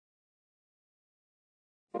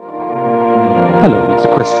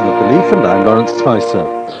Question of Belief, and I'm Lawrence Spicer.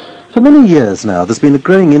 For many years now, there's been a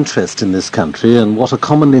growing interest in this country in what are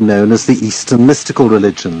commonly known as the Eastern mystical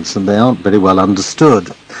religions, and they aren't very well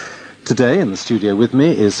understood. Today, in the studio with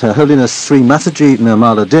me, is Her Holiness Sri Mataji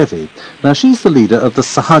Nirmala Devi. Now, she's the leader of the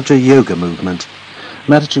Sahaja Yoga movement.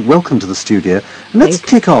 Mataji, welcome to the studio. And let's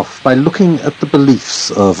kick off by looking at the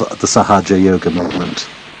beliefs of the Sahaja Yoga movement.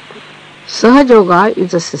 Sahaja Yoga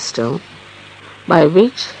is a system by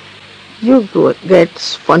which you get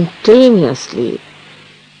spontaneously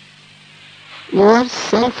your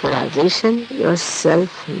self-realization, your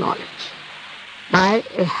self-knowledge by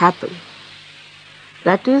a happen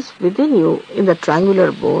that is within you in the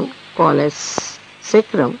triangular bone called as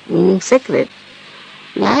sacrum, meaning sacred,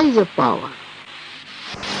 lies a power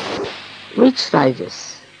which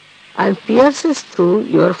rises and pierces through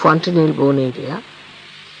your fontanelle bone area,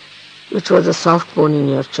 which was a soft bone in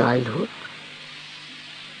your childhood,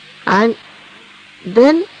 and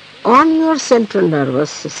then on your central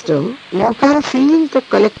nervous system you can feel the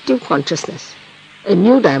collective consciousness. A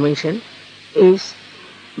new dimension is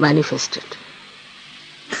manifested.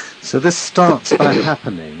 So this starts by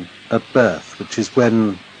happening at birth, which is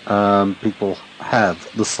when people have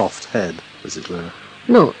the soft head, as it were.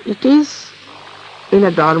 No, it is in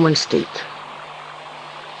a dormant state.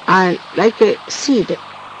 And like a seed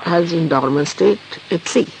has in dormant state a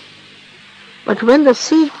tree. But when the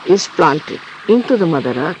seed is planted into the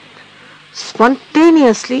Mother Earth,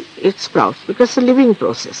 spontaneously it sprouts because it's a living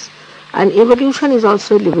process. And evolution is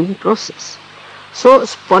also a living process. So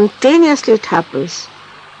spontaneously it happens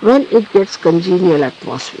when it gets congenial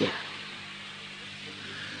atmosphere.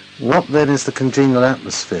 What then is the congenial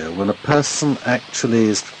atmosphere? When a person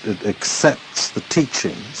actually accepts the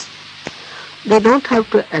teachings? They don't have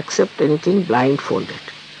to accept anything blindfolded,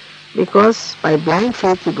 because by blind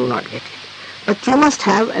faith you do not get it. But you must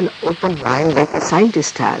have an open mind like a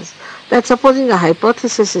scientist has, that supposing a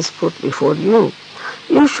hypothesis is put before you,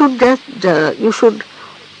 you should judge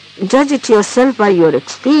it yourself by your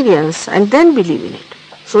experience and then believe in it.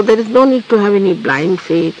 So there is no need to have any blind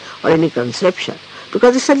faith or any conception,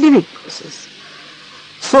 because it's a living process.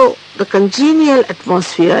 So the congenial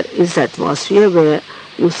atmosphere is the atmosphere where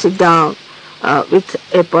you sit down with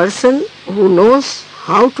a person who knows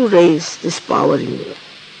how to raise this power in you.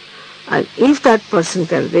 And if that person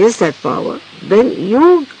can raise that power, then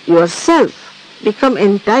you yourself become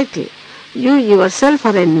entitled. You yourself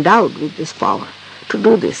are endowed with this power to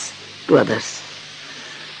do this to others.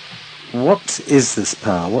 What is this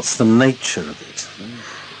power? What's the nature of it?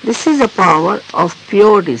 This is a power of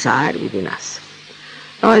pure desire within us.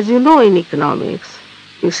 Now, as you know, in economics,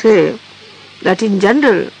 you say that in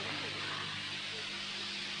general,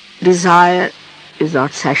 desire is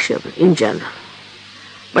not satiable in general.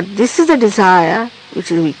 But this is a desire which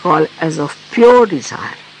we call as of pure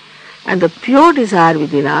desire. And the pure desire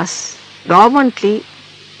within us, dormantly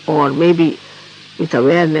or maybe with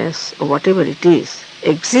awareness or whatever it is,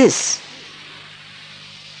 exists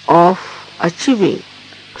of achieving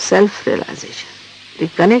self-realization. The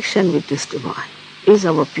connection with this divine is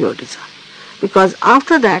our pure desire. Because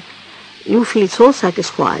after that, you feel so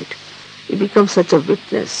satisfied, you become such a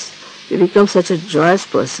witness, you become such a joyous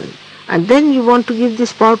person, and then you want to give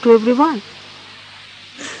this power to everyone.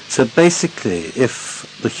 So basically, if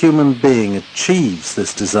the human being achieves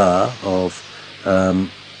this desire of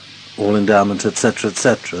all endowment, etc.,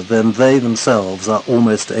 then they themselves are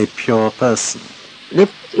almost a pure person. It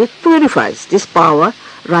purifies. This power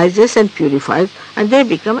rises and purifies, and they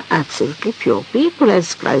become absolutely pure people,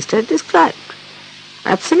 as Christ has described.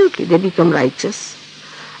 Absolutely. They become righteous,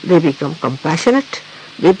 they become compassionate,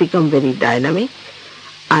 they become very dynamic,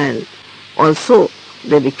 and also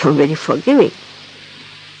they become very forgiving.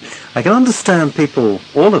 I can understand people,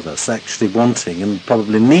 all of us, actually wanting and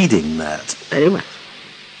probably needing that. Very much.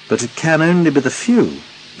 But it can only be the few,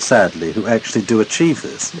 sadly, who actually do achieve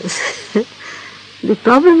this. The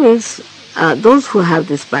problem is those who have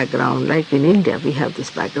this background, like in India we have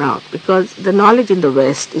this background, because the knowledge in the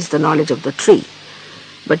West is the knowledge of the tree,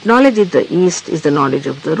 but knowledge in the East is the knowledge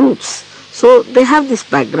of the roots. So they have this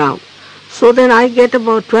background. So then I get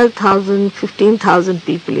about 12,000, 15,000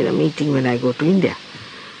 people in a meeting when I go to India.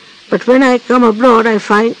 But when I come abroad, I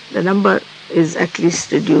find the number is at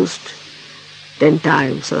least reduced 10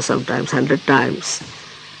 times or sometimes 100 times.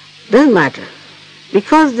 Doesn't matter,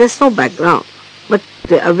 because there's no background. But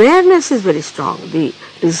the awareness is very strong, the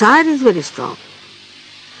desire is very strong.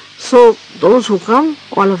 So those who come,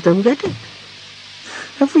 all of them get it.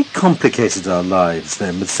 Have we complicated our lives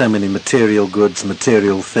then with so many material goods,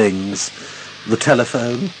 material things, the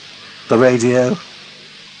telephone, the radio?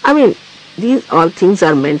 I mean, these all things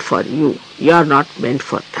are meant for you. You are not meant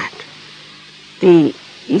for that. The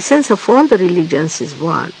essence of all the religions is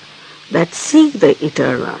one, that seek the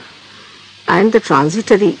eternal, and the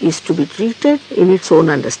transitory is to be treated in its own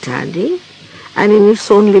understanding and in its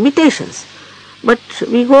own limitations. But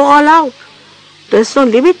we go all out. There is no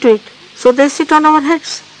limit to it. So they sit on our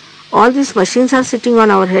heads. All these machines are sitting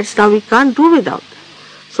on our heads. Now we can't do without them.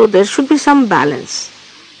 So there should be some balance.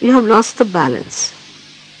 We have lost the balance.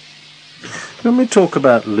 When we talk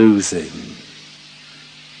about losing,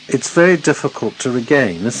 it's very difficult to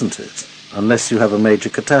regain, isn't it? Unless you have a major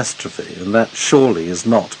catastrophe, and that surely is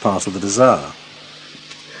not part of the desire.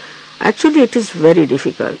 Actually, it is very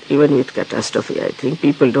difficult, even with catastrophe. I think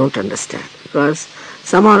people don't understand, because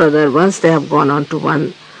somehow or other, once they have gone on to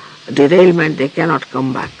one derailment, they cannot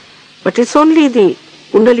come back. But it's only the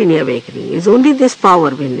Kundalini awakening, it's only this power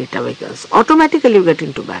when it awakens. Automatically you get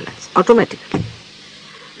into balance, automatically.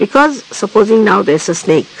 Because supposing now there's a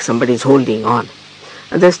snake, somebody is holding on,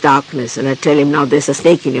 and there's darkness, and I tell him now there's a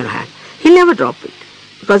snake in your hand. He'll never drop it,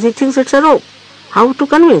 because he thinks it's a rope. How to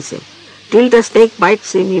convince him? Till the snake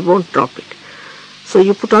bites him, he won't drop it. So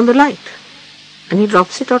you put on the light, and he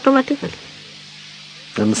drops it automatically.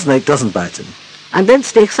 And the snake doesn't bite him. And then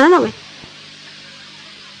snakes run away.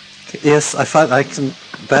 Yes, I find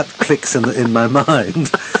that clicks in my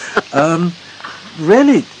mind.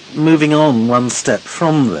 Really, moving on one step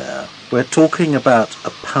from there, we're talking about a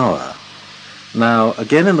power. Now,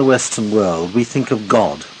 again in the Western world, we think of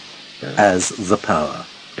God as the power.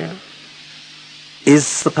 Yeah.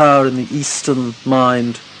 Is the power in the Eastern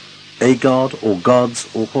mind a god or gods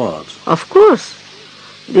or what? Of course,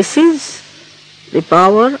 this is the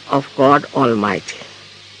power of God Almighty,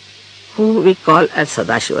 whom we call as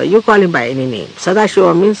Sadashiva. You call him by any name.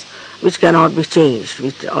 Sadashiva means which cannot be changed,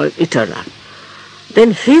 which are eternal.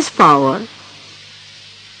 Then his power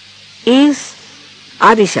is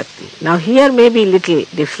Adi Shakti. Now here maybe little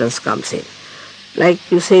difference comes in. Like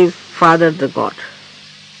you say, Father the God,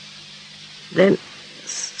 then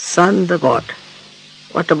Son the God.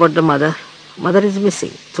 What about the Mother? Mother is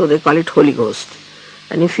missing, so they call it Holy Ghost.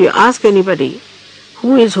 And if you ask anybody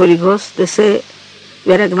who is Holy Ghost, they say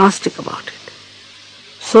we are agnostic about it.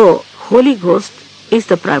 So Holy Ghost is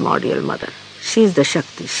the primordial Mother. She is the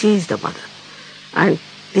Shakti, she is the Mother. And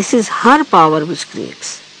this is her power which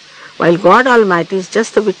creates, while God Almighty is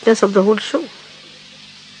just the witness of the whole show.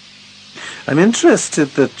 I'm interested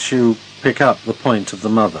that you pick up the point of the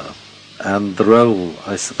mother and the role,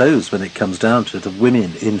 I suppose, when it comes down to it, of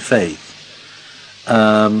women in faith.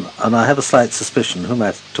 And I have a slight suspicion, who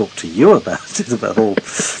might talk to you about it, about all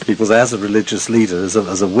people as a religious leader, as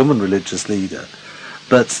a woman religious leader.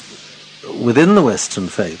 But within the Western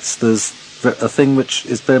faiths, there's a thing which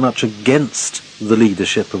is very much against the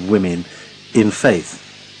leadership of women in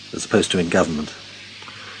faith, as opposed to in government.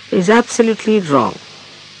 It's absolutely wrong.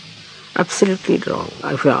 Absolutely wrong.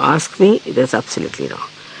 If you ask me, it is absolutely wrong.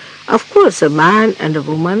 Of course, a man and a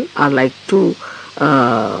woman are like two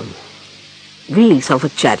wheels of a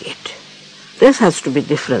chariot. There has to be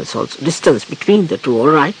difference also, distance between the two, all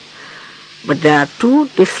right? But they are two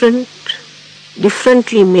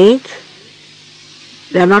differently made.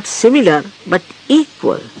 They are not similar, but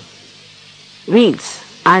equal wheels.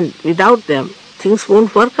 And without them, things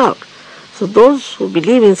won't work out. So those who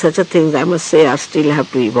believe in such a thing, I must say, still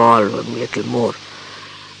have to evolve a little more.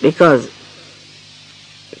 Because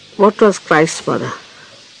what was Christ's mother?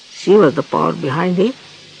 She was the power behind him,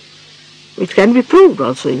 which can be proved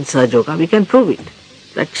also in Sahaja Yoga. We can prove it,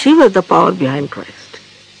 that she was the power behind Christ.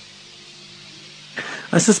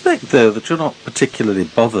 I suspect, though, that you're not particularly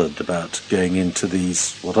bothered about going into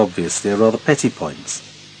these, what obviously are rather petty points.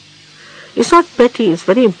 It's not petty, it's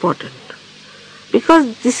very important.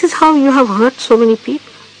 Because this is how you have hurt so many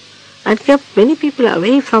people and kept many people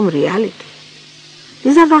away from reality.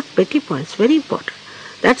 These are not petty points, very important.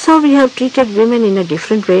 That's how we have treated women in a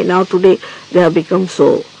different way. Now today they have become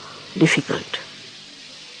so difficult.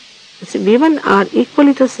 You see, women are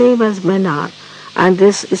equally the same as men are. And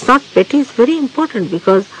this is not petty, it's very important,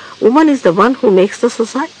 because woman is the one who makes the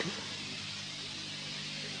society.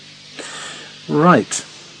 Right.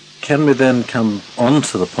 Can we then come on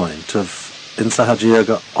to the point of, in Sahaja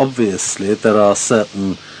Yoga, obviously there are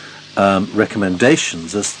certain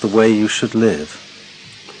recommendations as to the way you should live.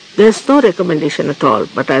 There's no recommendation at all,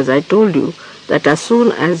 but as I told you, that as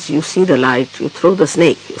soon as you see the light, you throw the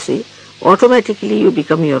snake, you see, automatically you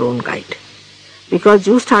become your own guide. Because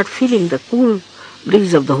you start feeling the cool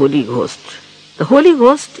breeze of the Holy Ghost. The Holy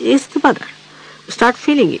Ghost is the mother. You start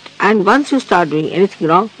feeling it, and once you start doing anything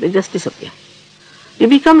wrong, they just disappear. You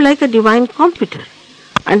become like a divine computer,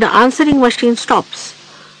 and the answering machine stops.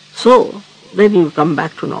 So then you come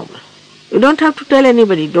back to normal. You don't have to tell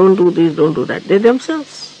anybody, don't do this, don't do that. They themselves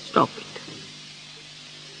stop it.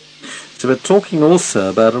 So we're talking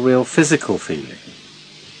also about a real physical feeling.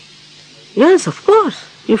 Yes, of course.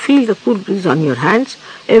 You feel the cool breeze on your hands,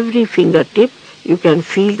 every fingertip. You can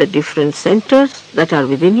feel the different centers that are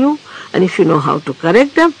within you, and if you know how to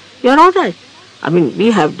correct them, you're all right. I mean,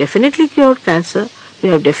 we have definitely cured cancer, we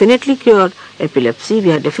have definitely cured epilepsy, we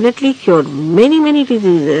have definitely cured many, many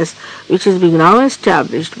diseases, which is being now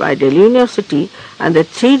established by Delhi University and the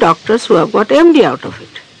 3 doctors who have got MD out of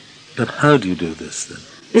it. But how do you do this then?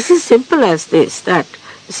 This is simple as this, that,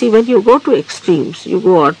 see, when you go to extremes, you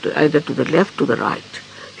go out either to the left, to the right.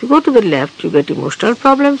 If you go to the left, you get emotional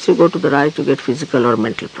problems. You go to the right, you get physical or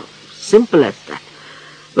mental problems. Simple as that.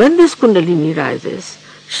 When this Kundalini rises,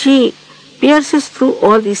 she pierces through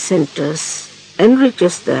all these centers,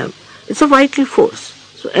 enriches them. It's a vital force.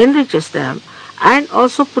 So enriches them and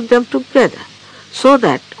also put them together so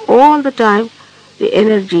that all the time the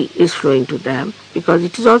energy is flowing to them because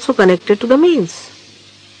it is also connected to the means.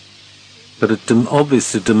 But it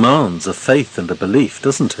obviously demands a faith and a belief,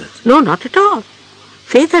 doesn't it? No, not at all.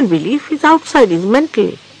 Faith and belief is outside, is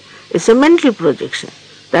mental. It's a mental projection.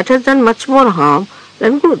 That has done much more harm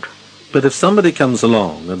than good. But if somebody comes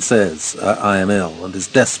along and says, I am ill, and is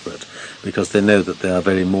desperate because they know that they are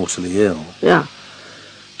very mortally ill, yeah,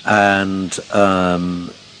 and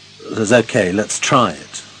says, okay, let's try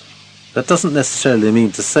it, that doesn't necessarily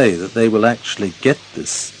mean to say that they will actually get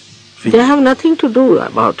this feeling. They have nothing to do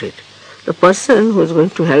about it. The person who is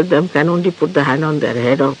going to help them can only put the hand on their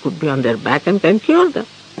head or could be on their back and can cure them.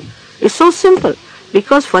 It's so simple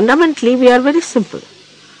because fundamentally we are very simple.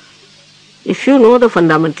 If you know the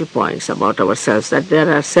fundamental points about ourselves, that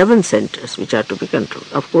there are 7 centers which are to be controlled.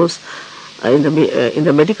 Of course, in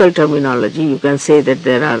the medical terminology, you can say that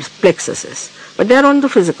there are plexuses, but they are on the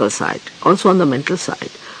physical side, also on the mental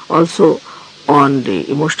side, also on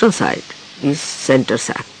the emotional side. These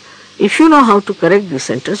centers act. If you know how to correct these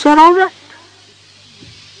centers, you are all right.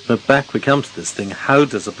 But back we come to this thing, how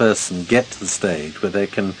does a person get to the stage where they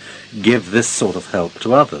can give this sort of help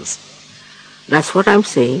to others? That's what I'm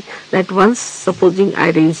saying, that once, supposing I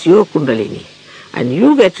raise your Kundalini and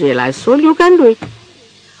you get realized soul, you can do it.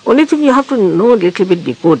 Only thing you have to know a little bit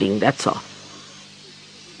decoding, that's all.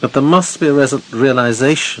 But there must be a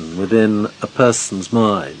realization within a person's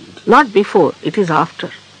mind. Not before, it is after.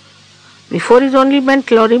 Before is only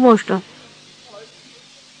mental or emotional.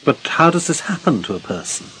 But how does this happen to a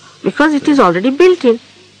person? Because it is already built in.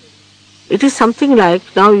 It is something like,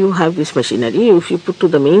 now you have this machinery, if you put to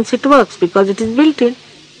the mains, it works because it is built in.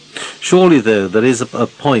 Surely, though, there is a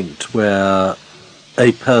point where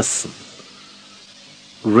a person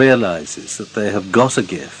realizes that they have got a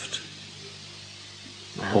gift,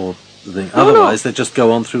 or otherwise they just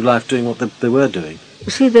go on through life doing what they were doing.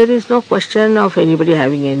 You see, there is no question of anybody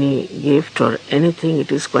having any gift or anything.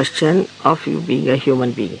 It is question of you being a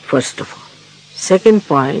human being, first of all. Second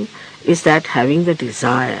point is that having the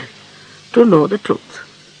desire to know the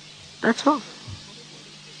truth. That's all.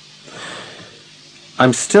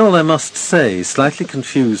 I'm still, I must say, slightly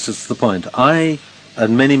confused as to the point. I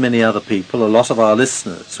and many, many other people, a lot of our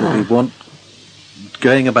listeners, will be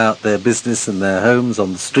going about their business in their homes,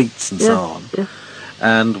 on the streets and so on. Yeah.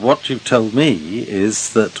 And what you've told me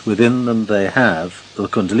is that within them they have the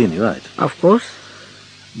Kundalini, right? Of course.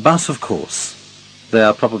 But, of course, they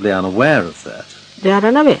are probably unaware of that. They are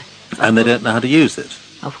unaware. And they don't know how to use it.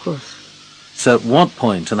 Of course. So at what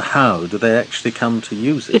point and how do they actually come to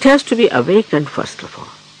use it? It has to be awakened, first of all.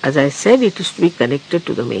 As I said, it is to be connected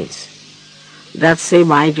to the mains. That's, say,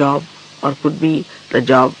 my job, or could be the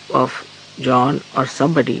job of John or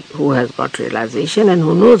somebody who has got realization and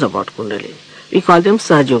who knows about Kundalini. We call them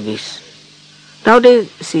Sahajogis. Nowadays,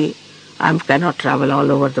 see, I cannot travel all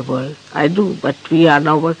over the world. I do, but we are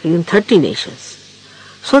now working in 30 nations.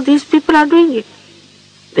 So these people are doing it.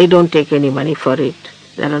 They don't take any money for it.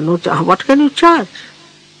 There are no what can you charge?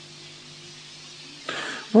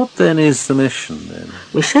 What then is the mission then?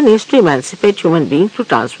 Mission is to emancipate human beings, to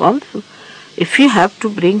transform them. If we have to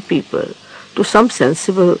bring people to some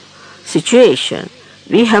sensible situation,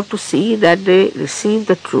 we have to see that they receive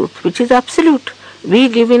the truth, which is absolute. We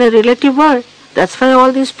live in a relative world. That's why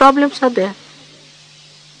all these problems are there.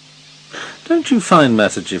 Don't you find,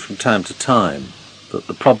 Mataji, from time to time, that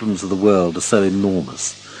the problems of the world are so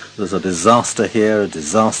enormous? There's a disaster here, a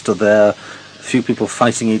disaster there, a few people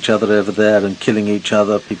fighting each other over there and killing each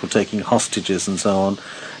other, people taking hostages and so on.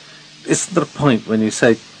 Isn't there a point when you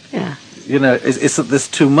say, isn't this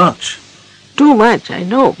too much? Too much, I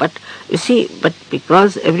know, but you see, but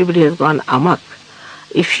because everybody has gone amok,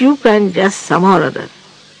 if you can just somehow or other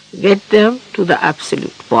get them to the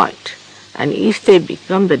absolute point. And if they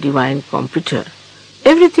become the divine computer,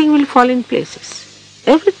 everything will fall in places.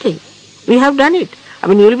 Everything. We have done it. I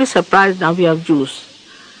mean, you will be surprised now we have Jews.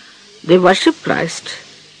 They worship Christ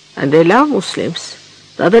and they love Muslims.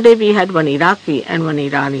 The other day we had one Iraqi and one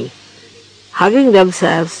Irani hugging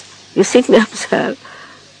themselves, kissing themselves.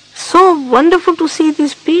 So wonderful to see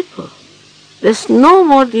these people. There's no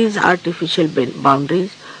more these artificial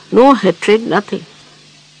boundaries, no hatred, nothing.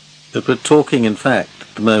 But we're talking, in fact,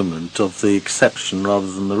 at the moment, of the exception rather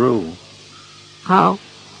than the rule. How?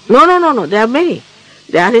 No. There are many.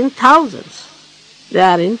 They are in thousands. They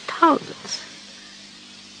are in thousands.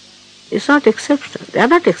 It's not exceptional. They are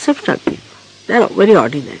not exceptional people. They are very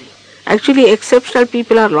ordinary. Actually, exceptional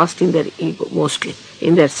people are lost in their ego, mostly,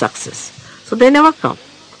 in their success. So they never come.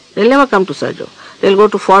 They'll never come to Sajo. They'll go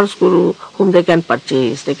to false guru whom they can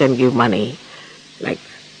purchase, they can give money. Like,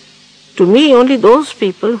 to me, only those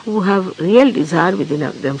people who have real desire within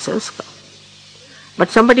themselves come. But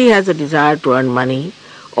somebody has a desire to earn money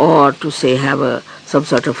or to say have some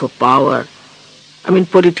sort of a power, I mean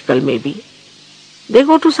political maybe, they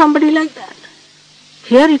go to somebody like that.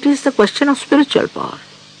 Here it is the question of spiritual power.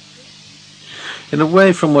 In a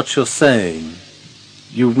way, from what you're saying,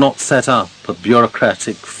 you've not set up a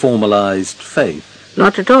bureaucratic, formalized faith.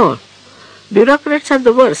 Not at all. Bureaucrats are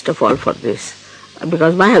the worst of all for this,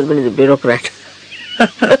 because my husband is a bureaucrat.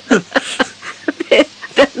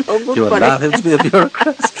 They're no good you for allow it. him to be a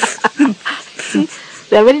bureaucrat? See,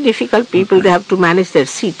 they are very difficult people. They have to manage their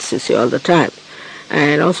seats, you see, all the time.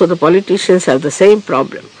 And also the politicians have the same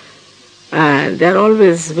problem. And they are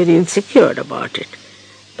always very insecure about it.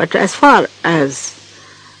 But as far as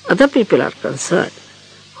other people are concerned,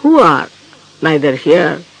 who are neither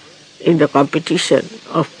here in the competition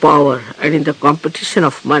of power and in the competition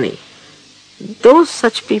of money, those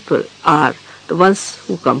such people are the ones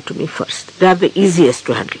who come to me first. They are the easiest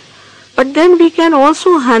to handle. But then we can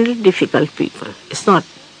also handle difficult people. It's not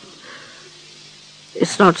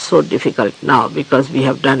so difficult now because we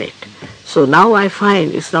have done it. So now I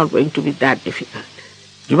find it's not going to be that difficult.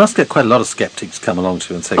 You must get quite a lot of skeptics come along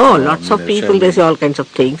to you and say, oh, lots of people, they say all kinds of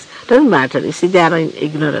things. Doesn't matter. You see, they are in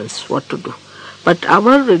ignorance what to do. But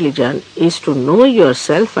our religion is to know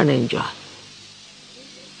yourself and enjoy.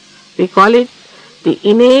 We call it the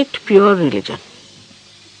innate pure religion.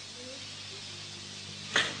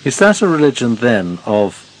 Is that a religion then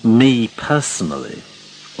of me personally?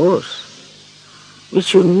 Of course.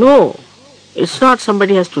 Which you know. It's not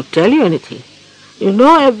somebody has to tell you anything. You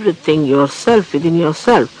know everything yourself, within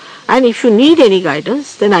yourself. And if you need any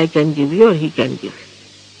guidance, then I can give you or he can give you.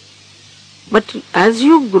 But as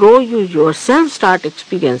you grow, you yourself start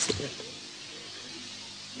experiencing it.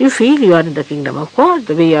 You feel you are in the kingdom of God,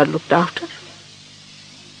 the way you are looked after.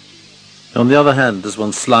 On the other hand, does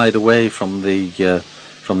one slide away from the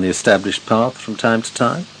established path from time to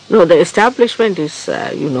time? No, the establishment is,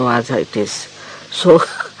 as it is. So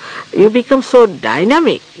you become so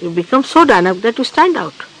dynamic. That you stand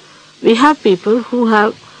out. We have people who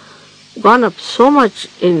have gone up so much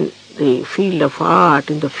in the field of art,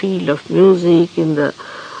 in the field of music, in the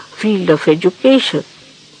field of education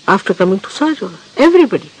after coming to Sahaja Yoga.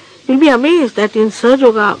 Everybody. You'll be amazed that in Sahaja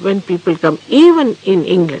Yoga, when people come, even in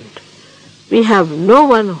England, we have no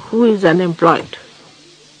one who is unemployed.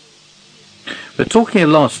 We're talking a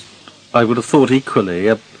lot, I would have thought equally,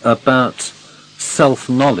 about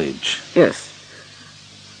self-knowledge. Yes.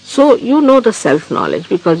 So you know the self-knowledge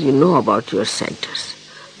because you know about your centers.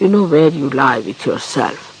 You know where you lie with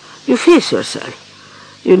yourself. You face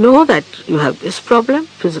yourself. You know that you have this problem,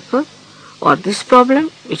 physical, or this problem,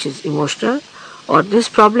 which is emotional, or this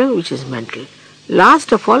problem, which is mental.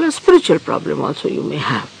 Last of all, a spiritual problem also you may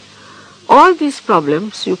have. All these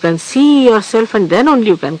problems, you can see yourself and then only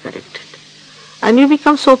you can correct it. And you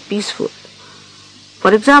become so peaceful.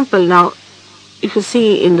 For example, now, if you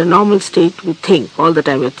see in the normal state, we think, all the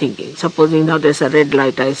time you're thinking. Supposing now there's a red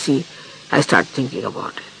light I see, I start thinking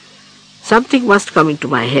about it. Something must come into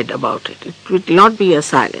my head about it. It will not be a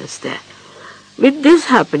silence there. With this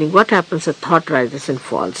happening, what happens? A thought rises and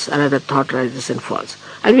falls, another thought rises and falls.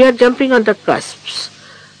 And we are jumping on the cusps,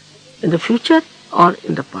 in the future or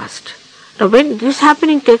in the past. Now when this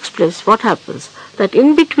happening takes place, what happens? That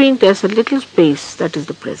in between there's a little space that is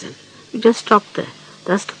the present. You just stop there.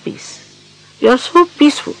 That's the peace. You are so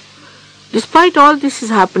peaceful. Despite all this is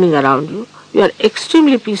happening around you, you are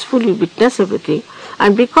extremely peaceful, you witness everything,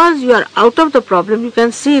 and because you are out of the problem, you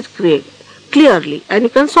can see it clearly and you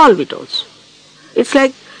can solve it also. It's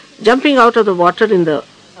like jumping out of the water in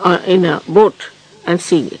a boat and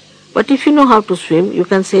seeing it. But if you know how to swim, you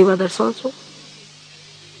can save others also.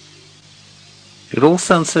 It all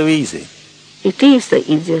sounds so easy. It is, the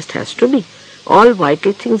easiest has to be. All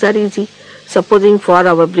vital things are easy. Supposing for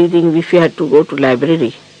our breathing, if we had to go to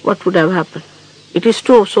library, what would have happened? It is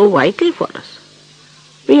so vital for us.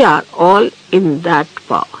 We are all in that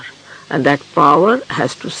power. And that power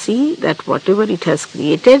has to see that whatever it has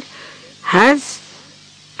created has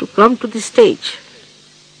to come to the stage.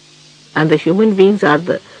 And the human beings are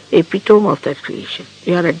the epitome of that creation.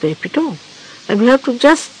 We are at the epitome. And we have to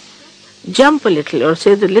just jump a little, or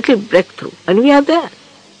say the little breakthrough, and we are there.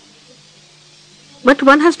 But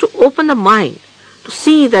one has to open the mind to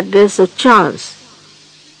see that there's a chance.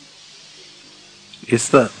 Is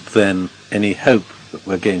there then any hope that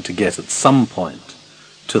we're going to get at some point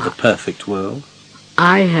to the perfect world?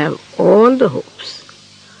 I have all the hopes.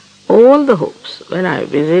 All the hopes. When I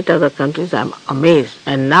visit other countries, I'm amazed.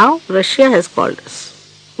 And now Russia has called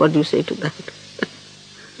us. What do you say to that?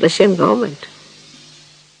 Russian government.